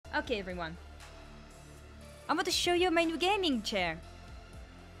Okay, everyone. I'm going to show you my new gaming chair.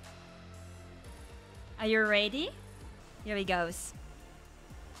 Are you ready? Here it goes.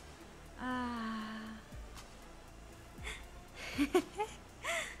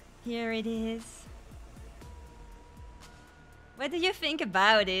 Here it is. What do you think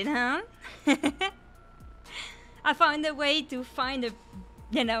about it, huh? I found a way to find a,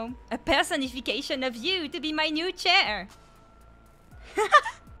 you know, a personification of you to be my new chair.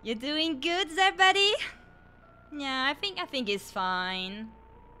 You doing good there, buddy? Yeah, I think it's fine.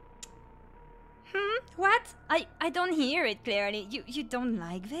 What? I don't hear it clearly. You don't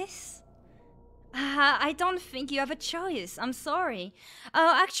like this? I don't think you have a choice. I'm sorry.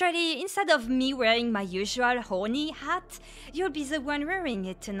 Actually, instead of me wearing my usual honey hat, you'll be the one wearing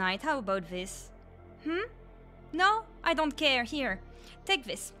it tonight. How about this? No? I don't care. Here, take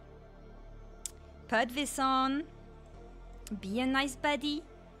this. Put this on. Be a nice buddy.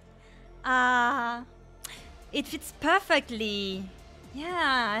 It fits perfectly.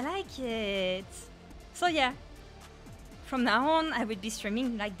 Yeah, I like it. So yeah, from now on I will be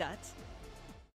streaming like that.